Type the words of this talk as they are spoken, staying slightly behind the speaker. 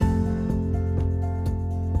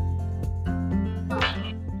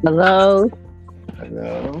Hello.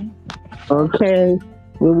 Hello. Okay.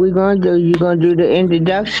 What we gonna do? You gonna do the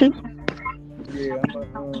introduction? Yeah,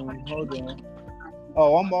 hold on.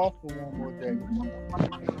 Oh, I'm off for one more day.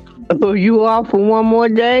 Oh, you off for one more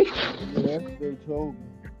day? Yeah, that's what they told me.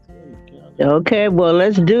 Hey, Kelly. Okay. Well,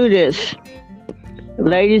 let's do this,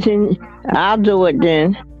 ladies, and I'll do it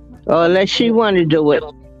then, or unless she want to do it.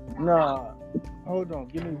 Nah, hold on.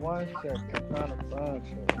 Give me 1 second. I'm trying to find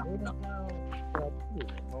something. Where the hell did I put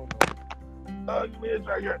it? Hold on. Give me a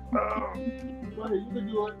second. Go ahead. You can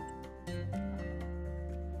do it.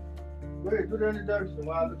 Go ahead. Do the introduction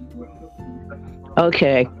while I look for it.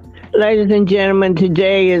 Okay. Ladies and gentlemen,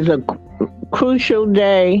 today is a crucial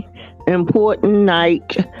day, important night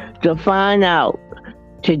to find out.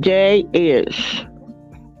 Today is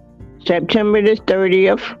September the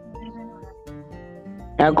 30th,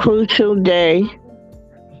 a crucial day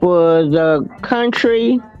for the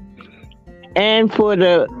country and for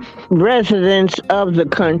the residents of the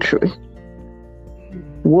country.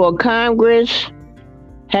 Will Congress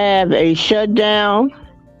have a shutdown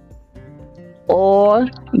or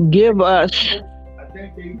give us, I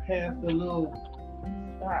think they passed a little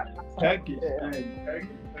package thing. Package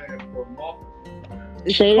thing for Marcus.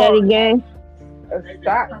 It's say that called again? a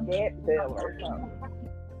stopgap bill or something.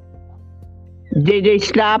 Did they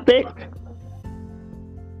stop it?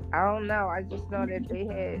 I don't know. I just know that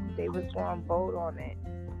they was going to vote on it.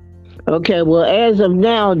 Okay, well, as of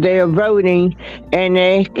now, they are voting and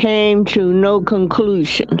they came to no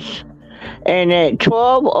conclusions. And at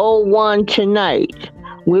 12:01 tonight,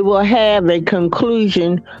 we will have a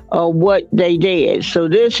conclusion of what they did. So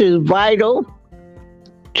this is vital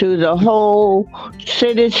to the whole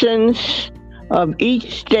citizens of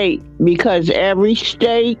each state because every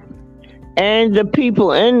state and the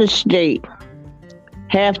people in the state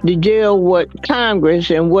have to deal with Congress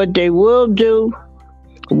and what they will do,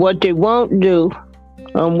 what they won't do,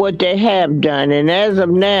 and what they have done. And as of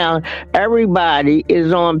now, everybody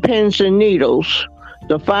is on pins and needles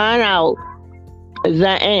to find out the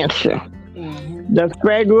answer. Mm-hmm. The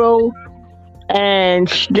federal and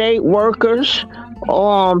state workers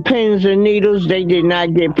are on pins and needles. They did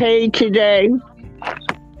not get paid today.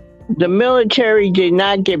 The military did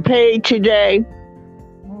not get paid today.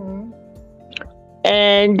 Mm-hmm.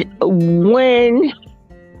 And when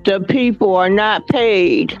the people are not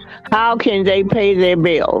paid, how can they pay their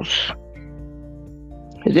bills?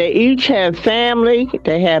 They each have family,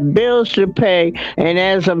 they have bills to pay, and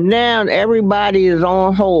as of now, everybody is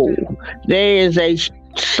on hold. There is a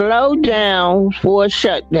slowdown for a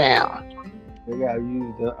shutdown. They gotta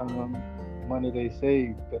use the money they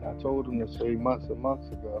saved that I told them to save months and months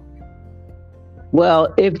ago.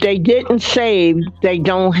 Well, if they didn't save, they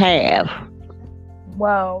don't have.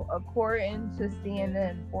 Well, according to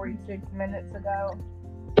CNN 46 minutes ago,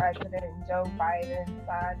 President Joe Biden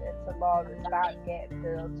signed into law the stopgap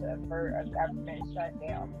bill to avert a government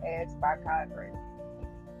shutdown passed by Congress.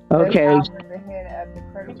 This Okay, hours ahead of the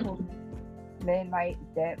critical midnight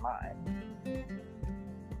deadline.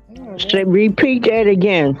 so repeat that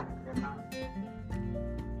again.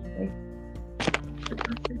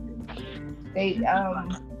 They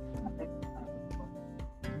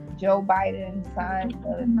Joe Biden signed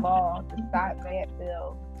the law, the stopgap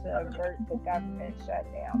bill, to avert the government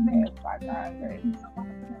shutdown passed by Congress.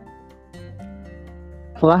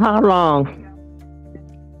 For how long?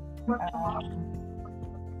 Um,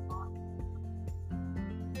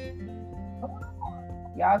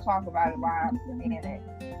 y'all talk about it while I'm saying it.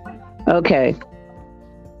 Okay.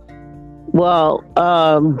 Well,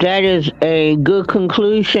 that is a good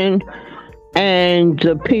conclusion, and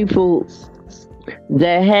the people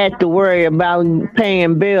that had to worry about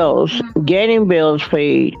paying bills, getting bills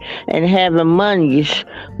paid, and having monies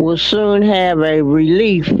will soon have a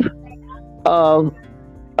relief of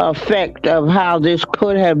effect of how this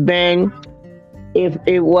could have been if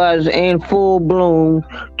it was in full bloom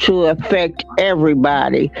to affect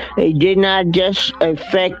everybody. It did not just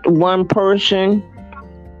affect one person,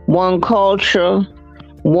 one culture,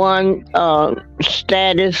 one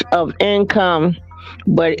status of income,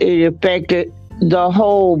 but it affected the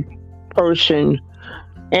whole person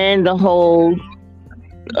and the whole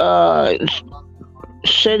uh,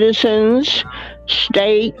 citizens,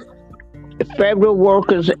 state, federal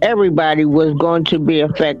workers, everybody was going to be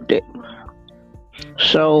affected.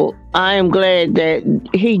 So I am glad that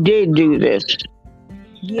he did do this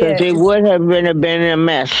because Yeah, it would have been a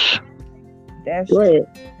mess. that's Go true. ahead.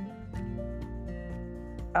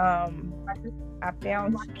 Um, I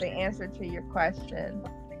found the answer to your question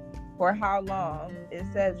For how long? It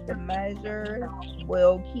says the measure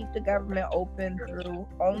will keep the government open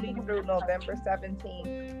only through November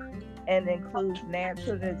 17th and includes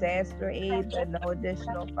natural disaster aid, but no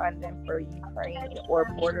additional funding for Ukraine or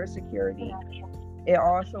border security. It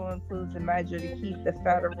also includes a measure to keep the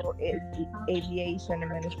Federal Aviation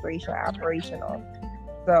Administration operational.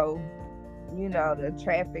 So, the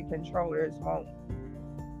traffic controllers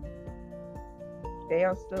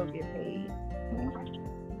they'll still get paid.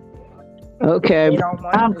 Okay. They don't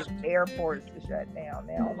want the airports to shut down.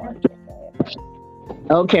 They don't want that.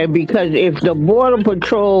 Okay, because if the Border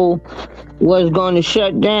Patrol was going to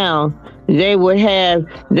shut down, they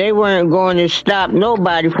weren't going to stop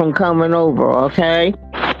nobody from coming over, okay?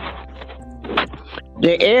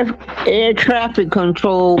 The air traffic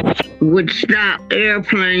control would stop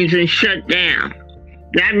airplanes and shut down.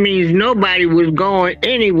 That means nobody was going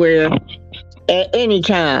anywhere at any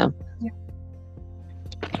time.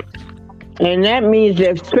 And that means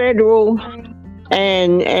that federal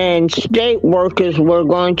and state workers were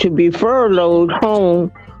going to be furloughed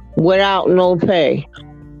home without no pay.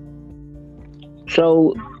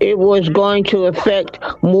 So it was going to affect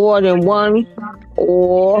more than one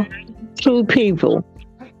or two people,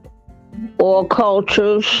 or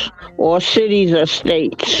cultures, or cities or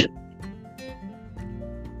states.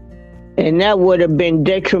 And that would have been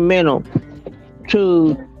detrimental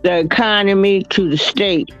to the economy, to the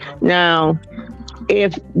state. Now,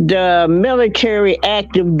 if the military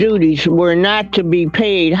active duties were not to be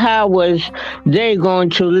paid, how was they going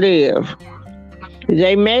to live?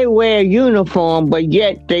 They may wear a uniform, but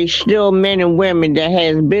yet they still men and women that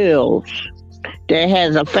has bills, that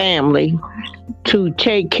has a family to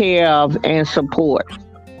take care of and support.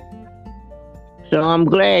 So I'm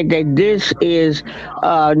glad that this is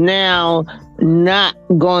now not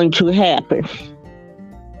going to happen,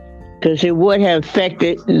 because it would have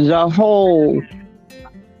affected the whole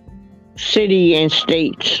city and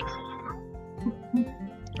states.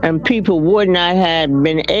 And people would not have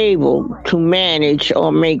been able to manage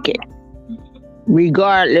or make it,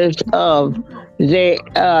 regardless of their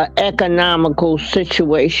economical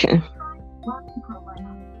situation.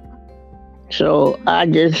 So I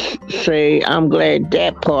just say I'm glad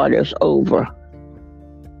that part is over.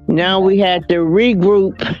 Now we have to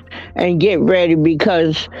regroup and get ready,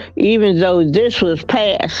 because even though this was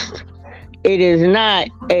passed, it is not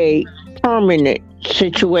a permanent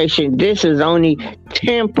situation. This is only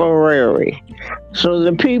temporary. So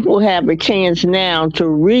the people have a chance now to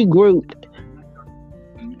regroup,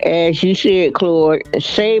 as you said, Claude,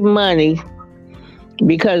 save money,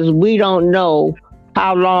 because we don't know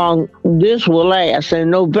how long this will last,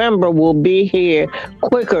 and November will be here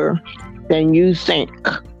quicker than you think.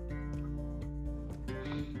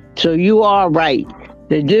 So you are right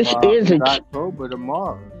that this is October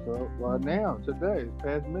tomorrow. So now, today, it's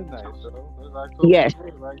past midnight. So it's October yes,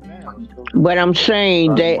 right now. So but I'm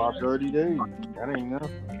saying that about 30 days. That ain't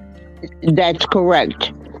nothing. that's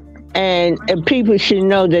correct, and people should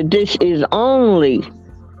know that this is only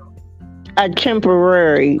a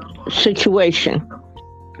temporary situation.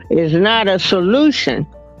 It's not a solution,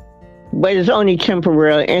 but it's only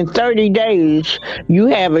temporary. In 30 days, you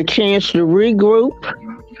have a chance to regroup.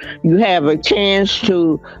 You have a chance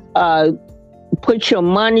to put your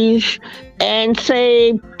monies and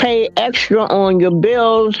pay extra on your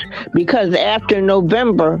bills, because after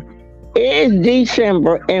November, it is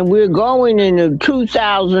December and we're going into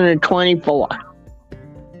 2024.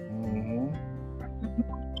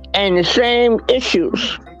 And the same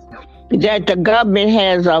issues that the government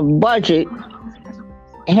has a budget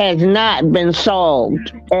has not been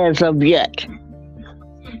solved as of yet.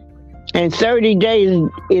 And 30 days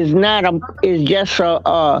is just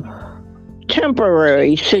a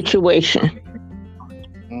temporary situation.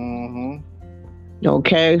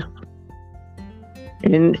 Okay?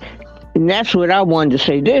 And that's what I wanted to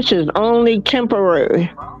say. This is only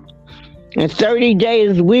temporary. In 30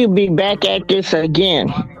 days, we'll be back at this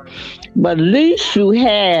again. But at least you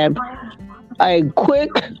have a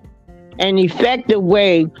quick and effective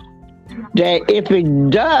way that if it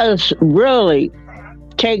does really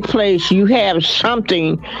take place, you have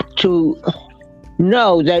something to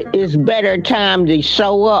know that it's better time to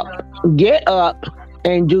show up, get up,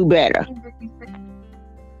 and do better.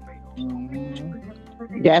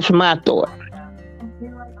 That's my thought.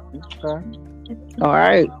 Okay. All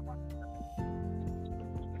right.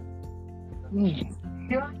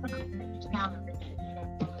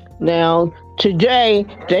 Now, today,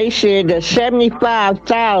 they said that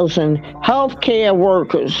 75,000 healthcare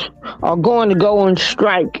workers are going to go on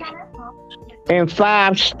strike in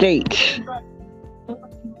 5 states.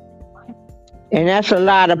 and that's a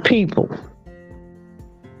lot of people.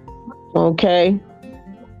 Okay.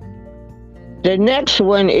 The next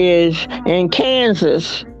one is in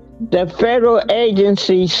Kansas. The federal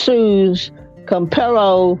agency sues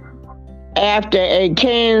Campello after a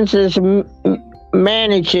Kansas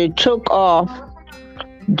manager took off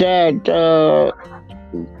that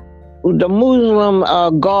the Muslim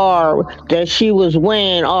garb that she was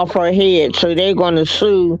wearing off her head. So they're going to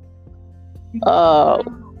sue the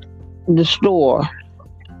store.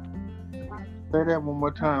 Say that one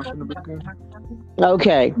more time from the beginning.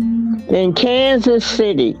 Okay. In Kansas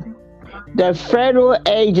City, the federal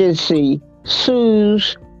agency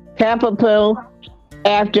sues Campbell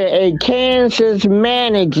after a Kansas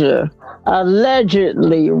manager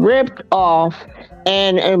allegedly ripped off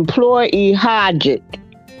an employee Hodget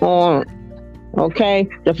on. Okay,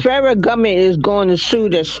 the federal government is going to sue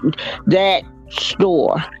that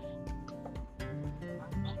store.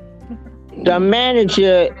 The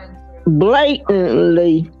manager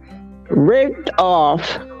blatantly ripped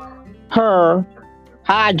off her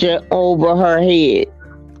Hodget over her head.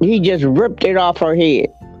 He just ripped it off her head.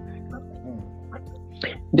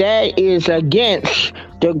 That is against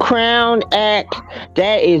the Crown Act.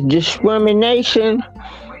 That is discrimination,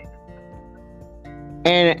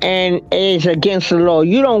 and is against the law.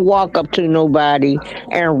 You don't walk up to nobody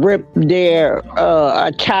and rip their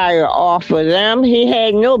attire off of them. He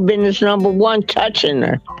had no business, number one, touching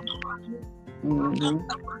her. Mm-hmm.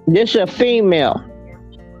 This is a female.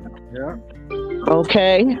 Yeah.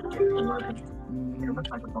 Okay. Mm-hmm.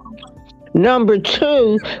 Number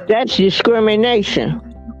two, that's discrimination.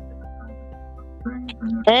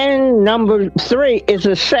 And number three is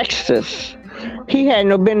a sexist. He had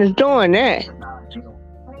no business doing that.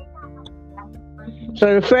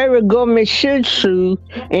 So the federal government should sue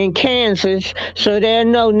in Kansas so they'll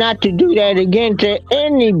know not to do that again to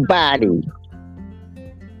anybody.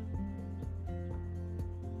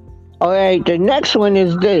 All right, the next one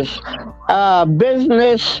is this.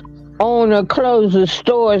 Business owner closes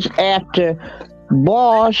stores after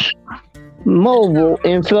Boss Mobile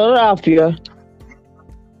in Philadelphia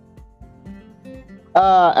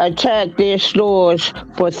attacked their stores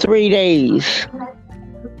for 3 days.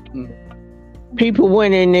 People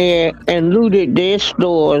went in there and looted their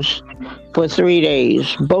stores for 3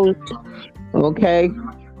 days. Both, okay?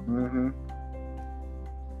 Mm-hmm.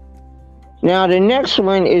 Now, the next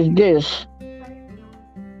one is this.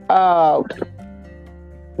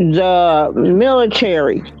 The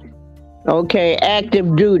military, okay,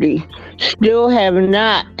 active duty, still have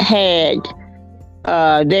not had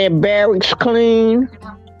their barracks clean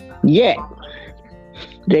yet.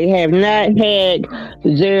 They have not had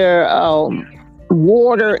their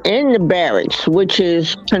water in the barracks, which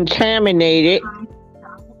is contaminated.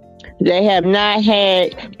 They have not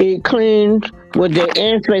had it cleaned with the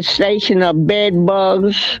infestation of bed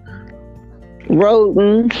bugs,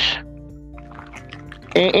 rodents,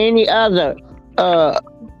 and any other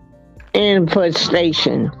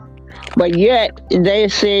infestation. But yet, they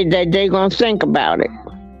said that they're going to think about it.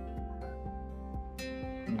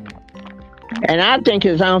 And I think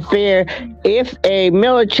it's unfair if a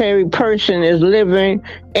military person is living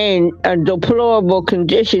in deplorable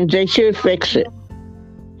conditions, they should fix it.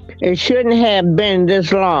 It shouldn't have been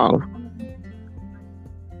this long.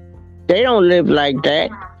 They don't live like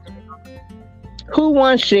that. Who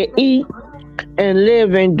wants to eat and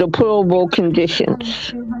live in deplorable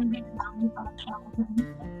conditions?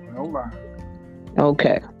 Nobody.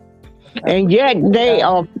 Okay. And yet they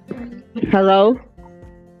are, hello?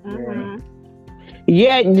 Mm-hmm.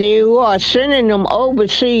 Yet you are sending them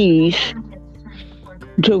overseas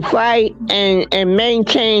to fight and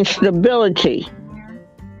maintain stability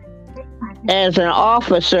as an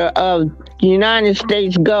officer of the United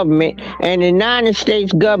States government, and the United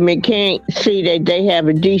States government can't see that they have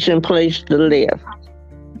a decent place to live.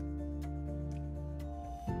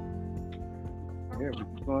 Yeah, what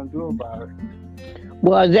you gonna do about it?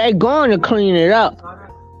 Well, they're going to clean it up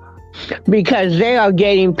because they are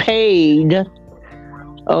getting paid.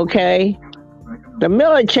 Okay, the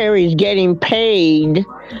military is getting paid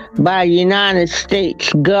by the United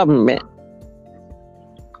States government.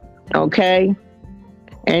 Okay,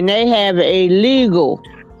 and they have a legal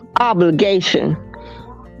obligation,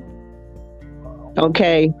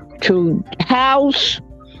 okay, to house,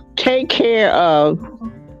 take care of,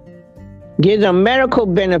 give them medical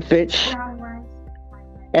benefits,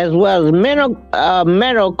 as well as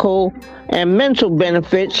medical and mental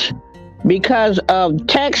benefits, because of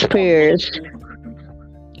taxpayers.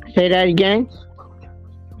 Say that again?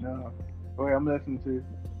 No. Go ahead, I'm listening to you.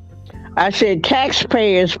 I said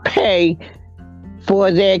taxpayers pay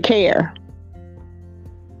for their care.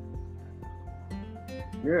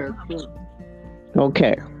 Yeah, it's true.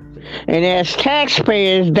 Okay. And as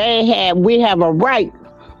taxpayers, we have a right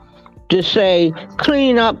to say,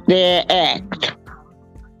 clean up their act.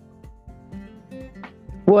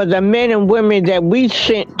 For the men and women that we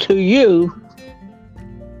sent to you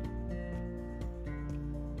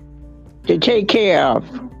to take care of.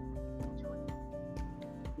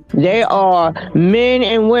 They are men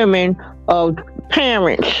and women of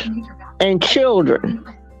parents and children.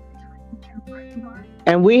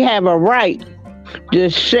 And we have a right to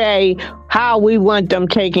say how we want them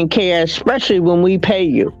taken care of, especially when we pay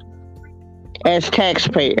you as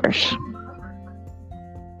taxpayers.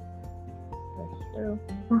 That's true.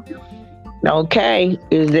 Okay,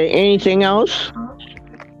 is there anything else?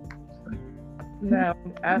 No,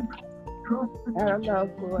 I don't know.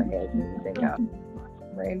 Go ahead and anything else.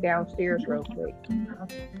 Ran downstairs real quick.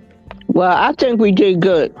 Well, I think we did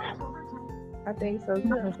good. I think so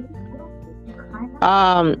too.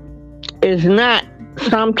 It's not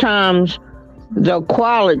sometimes the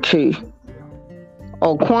quality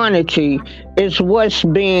or quantity, it's what's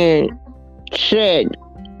being said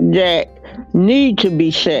that need to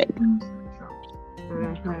be said.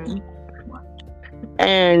 Mm-hmm.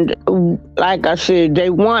 And like I said, they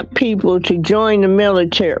want people to join the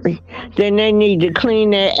military. Then they need to clean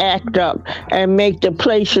their act up and make the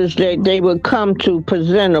places that they would come to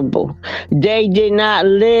presentable. They did not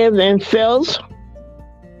live in filth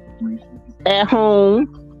at home,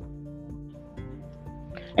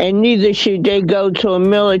 and neither should they go to a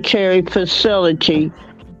military facility,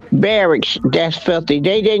 barracks that's filthy.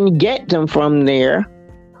 They didn't get them from there.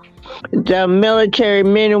 The military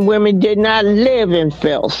men and women did not live in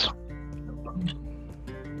filth.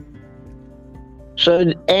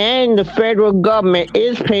 So, and the federal government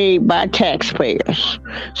is paid by taxpayers.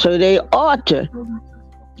 So they ought to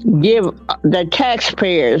give the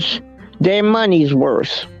taxpayers their money's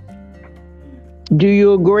worth. Do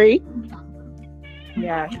you agree?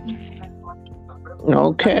 Yeah. I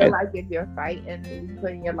Okay. feel like if you're fighting and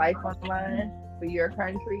putting your life on the line for your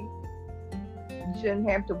country, you shouldn't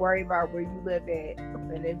have to worry about where you live at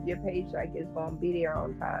and if your paycheck is going to be there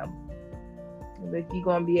on time. And if you're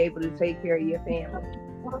going to be able to take care of your family.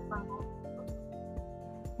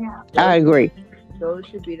 I agree. Those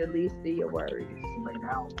should be the least of your worries.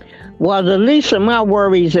 Well, the least of my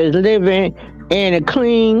worries is living in a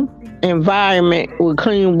clean environment with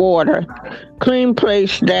clean water, clean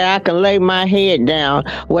place that I can lay my head down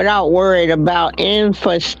without worried about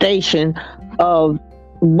infestation of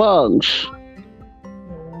bugs.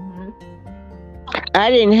 I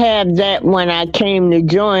didn't have that when I came to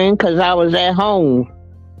join because I was at home.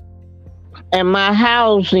 And my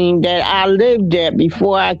housing that I lived at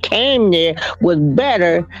before I came there was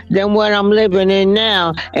better than what I'm living in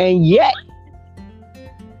now. And yet,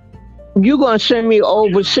 you're going to send me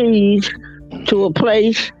overseas to a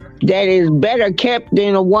place that is better kept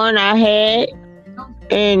than the one I had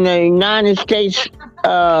in the United States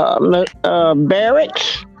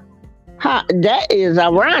barracks? That is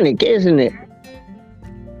ironic, isn't it?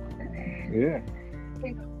 Yeah.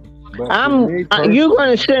 You're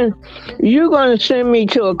gonna send me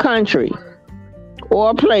to a country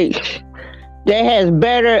or a place that has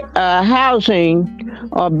better housing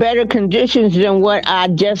or better conditions than what I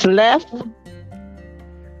just left? Yeah,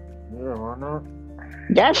 why not?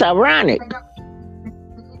 That's ironic.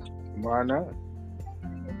 Why not?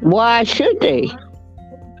 Why should they?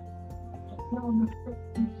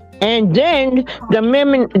 And then the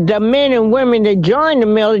men and women that joined the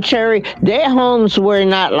military, their homes were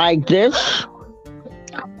not like this.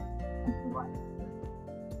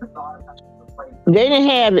 They didn't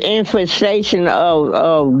have infestation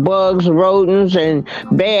of bugs, rodents, and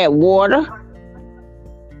bad water.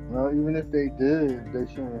 Well, even if they did, they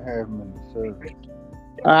shouldn't have them in the service.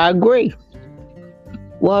 I agree.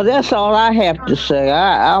 Well, that's all I have to say.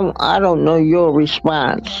 I don't know your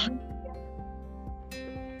response.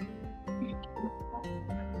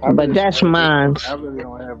 But that's mine. I really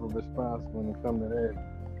don't have a response when it comes to that.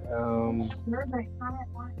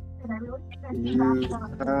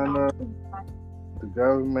 The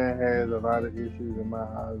government has a lot of issues in my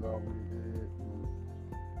eyes always did.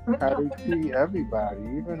 How they treat everybody,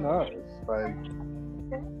 even us. Like,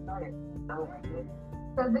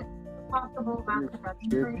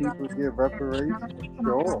 did people get reparations?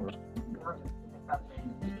 Sure.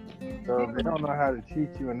 So if they don't know how to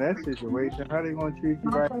treat you in that situation, how they going to treat you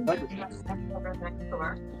right in other situations?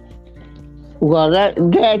 Well, that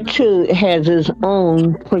too has its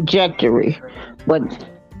own trajectory. But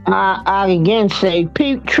I again say,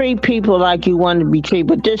 treat people like you want to be treated.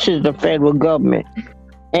 But this is the federal government.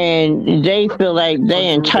 and they feel like Or they do what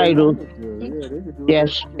they entitled. want to do. Yeah, they could do whatever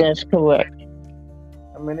Yes, they want. that's correct.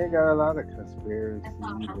 I mean, they got a lot of conspiracies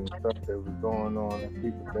and stuff that was going on that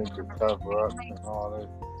people think is cover ups and all that.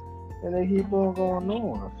 And they keep on going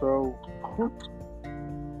on. So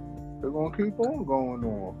they're going to keep on going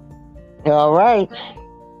on. All right.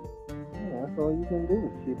 Yeah, that's all you can do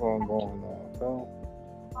is keep on going on. So,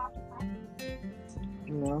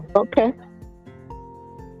 you know, Okay.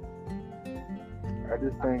 I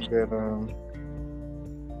just think that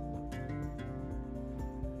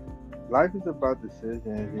life is about decisions,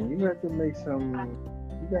 and you have to make some.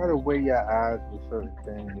 You gotta weigh your eyes with certain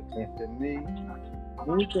things. And to me,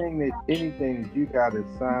 anything that you gotta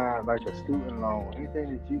sign, like a student loan,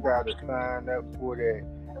 anything that you gotta sign up for that,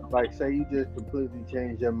 like say you just completely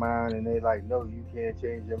change your mind, and they like, no, you can't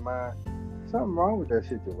change your mind. Something wrong with that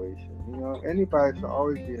situation. You know, anybody should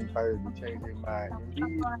always be entitled to change their mind and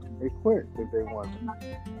leave. They quit if they want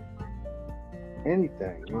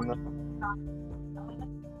anything. You know.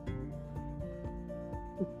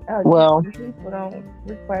 Oh, Well, people don't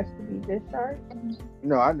request to be discharged.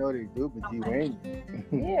 No, I know they do, but you ain't.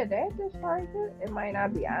 Yeah, they discharge you. It might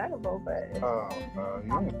not be honorable, but Yeah.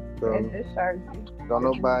 they So discharge you. don't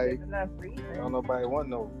If you nobody, give enough reason. don't nobody want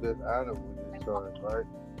no dishonorable discharge, right?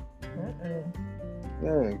 Mm-mm.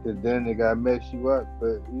 Yeah, because then they gotta mess you up.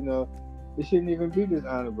 But you know, it shouldn't even be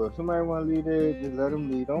dishonorable. If somebody want to leave there, just let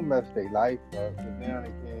them leave. Don't mess their life up. Because now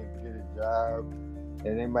they can't get a job,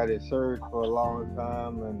 and they might have served for a long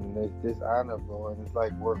time, and it's dishonorable, and it's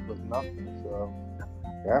like work was nothing. So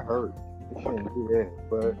that hurt. They shouldn't do that.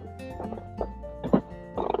 But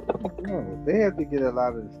they have to get a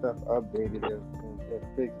lot of the stuff updated and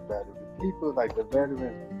fixed better. The people like the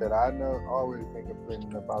veterans that I know always make a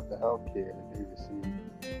opinion about the health care that they receive.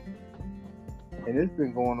 And it's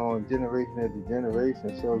been going on generation after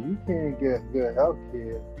generation. So if you can't get good health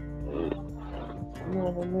care, you know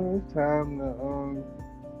what I mean? It's time to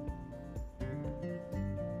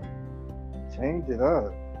change it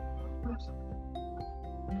up.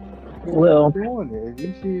 well, Doing it. If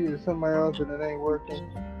you see that somebody else and it ain't working,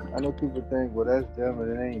 I know people think, well, that's them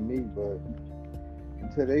and it ain't me. But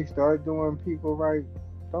until they start doing people right,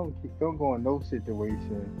 don't go in no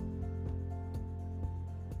situation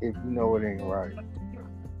if you know it ain't right.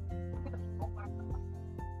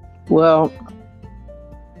 well,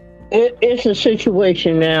 it's a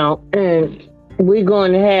situation now, and we're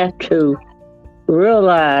going to have to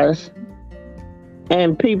realize,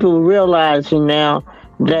 and people realizing now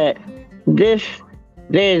that this,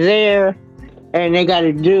 they're there, and they got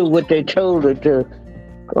to do what they're told to do.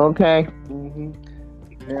 Okay. Mm-hmm.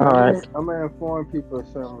 And All right. I'm gonna inform people of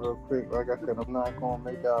something real quick. Like I said, I'm not gonna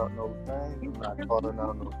make out no names. I'm not calling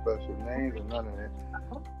out no special names or none of that.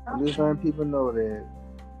 I'm just letting people know that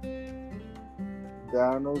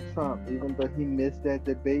Donald Trump, even though he missed that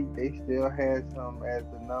debate, they still had him as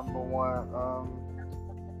the number one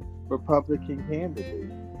Republican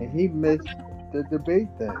candidate, and he missed the debate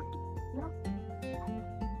thing.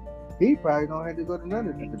 He probably don't have to go to none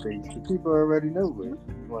of the debates because people already know what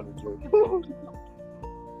he wanted to do.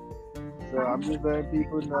 So I'm just letting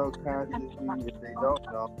people know consciously, if they don't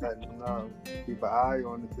know, I'm letting them know. Keep an eye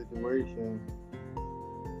on the situation.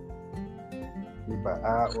 Keep an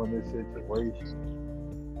eye on the situation.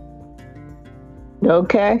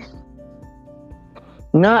 Okay.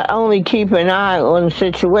 Not only keep an eye on the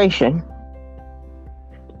situation,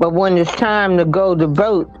 but when it's time to go to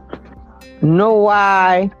vote, know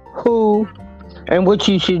why, who, and what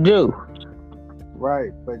you should do.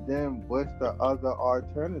 Right, but then what's the other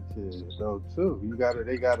alternatives though too?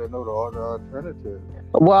 They gotta know the other alternatives.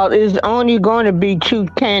 Well, it's only going to be two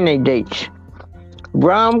candidates.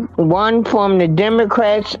 One from the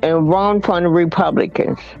Democrats and one from the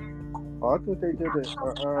Republicans. Oh, I thought they did a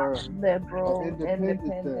Liberal, independent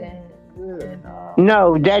independent, thing. Yeah. and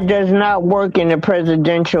No, that does not work in the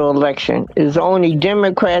presidential election. It's only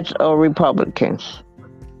Democrats or Republicans.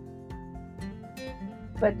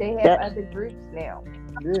 but they have That other groups now.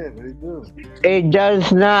 Yeah, they do. it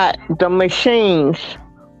does not. The machines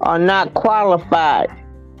are not qualified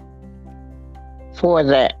for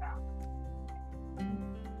that.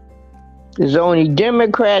 It's only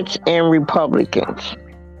Democrats and Republicans.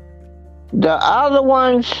 The other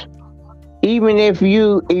ones, even if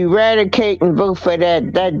you eradicate and vote for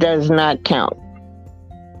that, that does not count.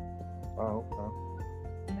 Oh,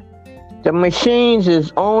 okay. The machines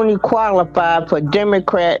is only qualified for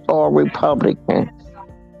Democrat or Republican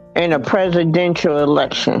in a presidential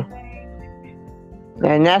election.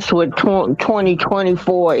 And that's what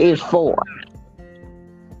 2024 is for.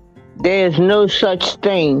 There's no such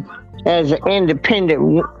thing as an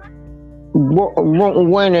independent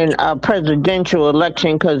winning a presidential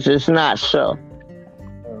election because it's not so.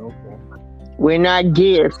 Oh, okay. We're not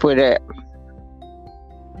geared for that.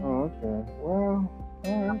 Oh, okay. Well,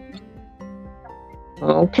 alright.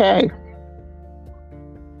 Okay.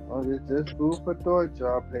 Well, it's just food for thought,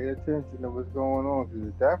 y'all. Pay attention to what's going on, because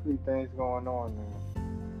there's definitely things going on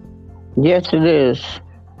now. Yes, it is.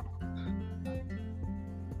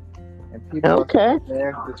 And people are Okay.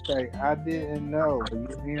 fast to say, I didn't know, but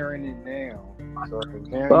you're hearing it now. So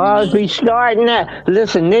now you Well, as know. we start now,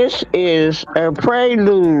 listen, this is a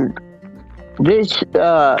prelude. This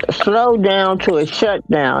slow down to a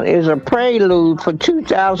shutdown is a prelude for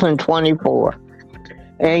 2024.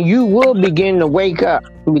 And you will begin to wake up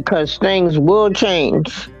because things will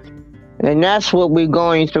change. And that's what we're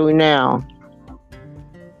going through now.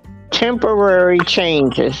 Temporary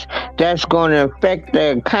changes that's going to affect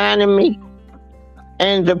the economy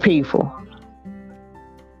and the people.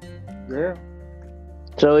 Yeah,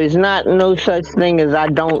 So it's not no such thing as I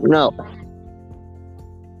don't know.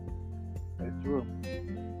 that's true.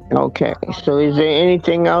 Okay. So is there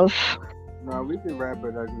anything else? No, we can wrap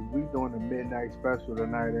it up because we're doing a midnight special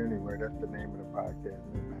tonight anyway. That's the name of the podcast,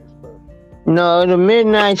 Midnight Special. No, the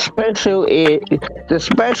midnight special is the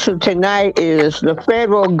special tonight is the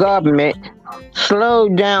federal government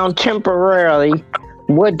slowed down temporarily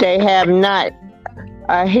what they have not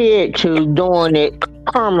adhered to doing it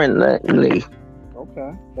permanently.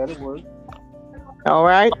 Okay, that'll work. All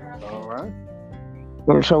right? All right.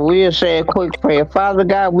 And so we'll say a quick prayer. Father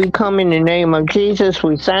God, we come in the name of Jesus.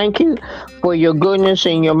 We thank you for your goodness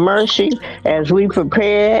and your mercy as we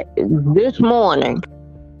prepare this morning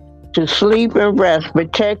to sleep and rest.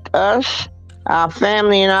 Protect us, our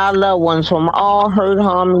family, and our loved ones from all hurt,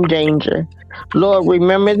 harm, and danger. Lord,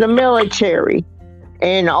 remember the military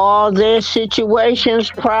and all their situations,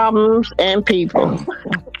 problems, and people.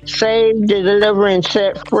 Save, deliver, and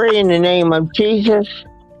set free in the name of Jesus.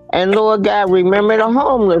 And Lord God, remember the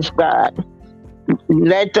homeless, God.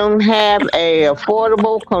 Let them have a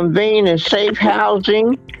affordable, convenient, and safe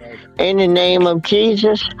housing in the name of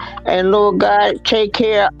Jesus. And Lord God, take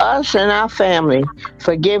care of us and our family.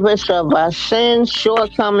 Forgive us of our sins,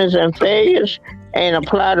 shortcomings, and failures, and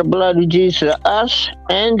apply the blood of Jesus to us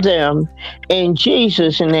and them. In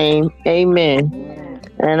Jesus' name, amen. Amen.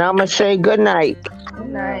 And I'm going to say good night. Good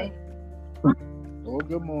night. Oh,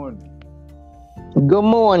 good morning. Good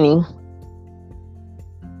morning.